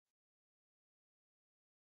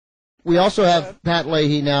We also have Pat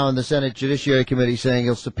Leahy now in the Senate Judiciary Committee saying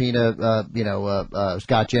he'll subpoena,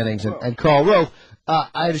 Scott Jennings and Karl Rove.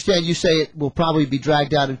 I understand you say it will probably be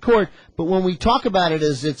dragged out in court, but when we talk about it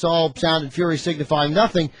as it's all sound and fury signifying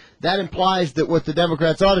nothing, that implies that what the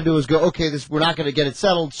Democrats ought to do is go, okay, we're not going to get it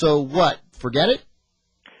settled, so what? Forget it?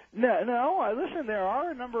 No. Listen, there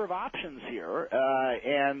are a number of options here,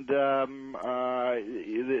 and there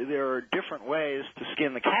are different ways to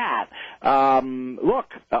skin the cat. Look,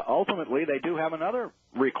 ultimately, they do have another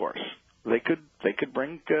recourse. They could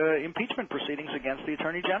bring impeachment proceedings against the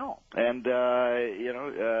Attorney General, and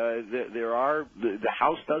the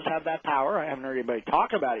House does have that power. I haven't heard anybody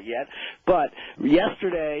talk about it yet, but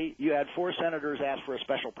yesterday you had 4 senators ask for a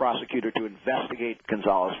special prosecutor to investigate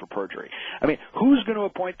Gonzalez for perjury. I mean, who's going to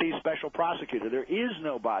appoint the special prosecutor? There is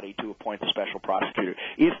nobody to appoint the special prosecutor.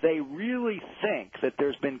 If they really think that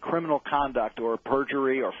there's been criminal conduct or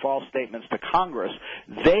perjury or false statements to Congress,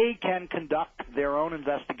 they can conduct their own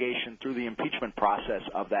investigation through the impeachment process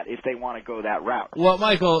of that if they want to go that route. Well,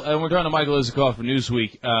 Michael, and we're talking to Michael Isikoff for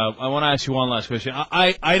Newsweek. I want to ask you one last question.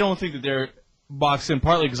 I don't think that they're boxed in,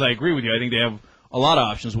 partly because I agree with you. I think they have a lot of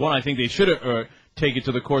options. One, I think they should take it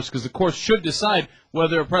to the courts because the courts should decide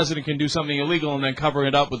whether a president can do something illegal and then cover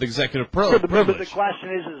it up with executive privilege. But the question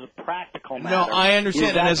is a practical matter. No, I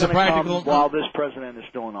understand. And as a practical, while this president is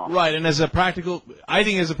still in office, right? And as a practical, I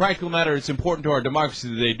think as a practical matter, it's important to our democracy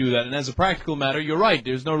that they do that. And as a practical matter, you're right.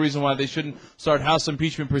 There's no reason why they shouldn't start House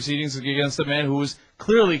impeachment proceedings against a man who was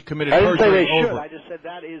clearly committed perjury. I didn't say they should. I just said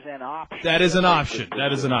that is an option. That is an option.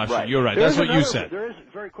 That is an option. Right. You're right. That's what you said. There is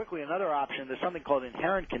very quickly another option. There's something called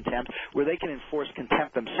inherent contempt, where they can enforce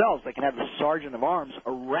contempt themselves. They can have the sergeant of arms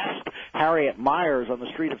arrest Harriet Miers on the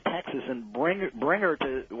street of Texas and bring her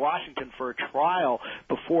to Washington for a trial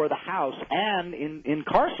before the House and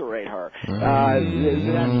incarcerate her. That's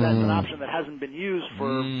an option that hasn't been used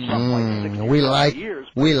for something like 60 years.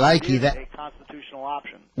 We like you that a constitutional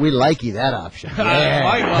option. We like you that option.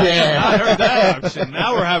 Yeah. I heard that option.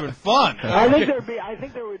 Now we're having fun. I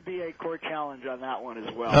think there would be a court challenge on that one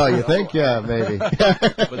as well. Oh, you think? Yeah, maybe.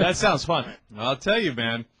 But that sounds fun. I'll tell you,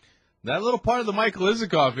 man. That little part of the Michael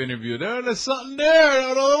Isikoff interview, there's something there.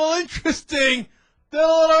 A little interesting.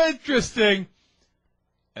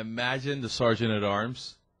 Imagine the sergeant at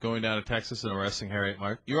arms going down to Texas and arresting Harriet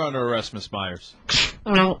Miers. You're under arrest, Miss Myers.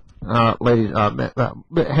 Ladies,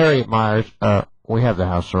 Harriet Miers, we have the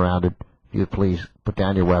house surrounded. If you please put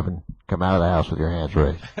down your weapon, come out of the house with your hands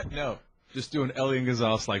raised. No, just doing Elian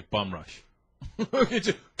Gonzalez like bum rush. Go,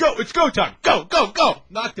 it's go time. Go.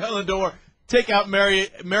 Knock down the door. Take out Mary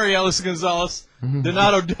Ellis Gonzalez,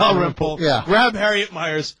 Donato Dalrymple, grab Harriet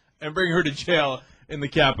Miers, and bring her to jail in the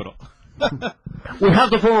Capitol. We have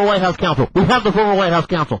the former White House counsel.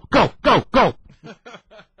 Go.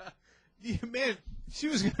 Man, she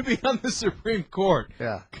was going to be on the Supreme Court.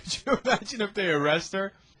 Yeah. Could you imagine if they arrest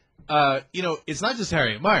her? It's not just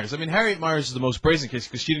Harriet Miers. I mean, Harriet Miers is the most brazen case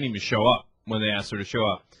because she didn't even show up when they asked her to show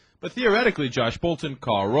up. But theoretically, Josh Bolton,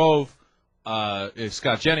 Karl Rove,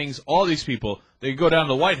 Scott Jennings, all these people, they could go down to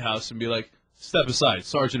the White House and be like, step aside,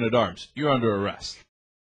 Sergeant at Arms, you're under arrest.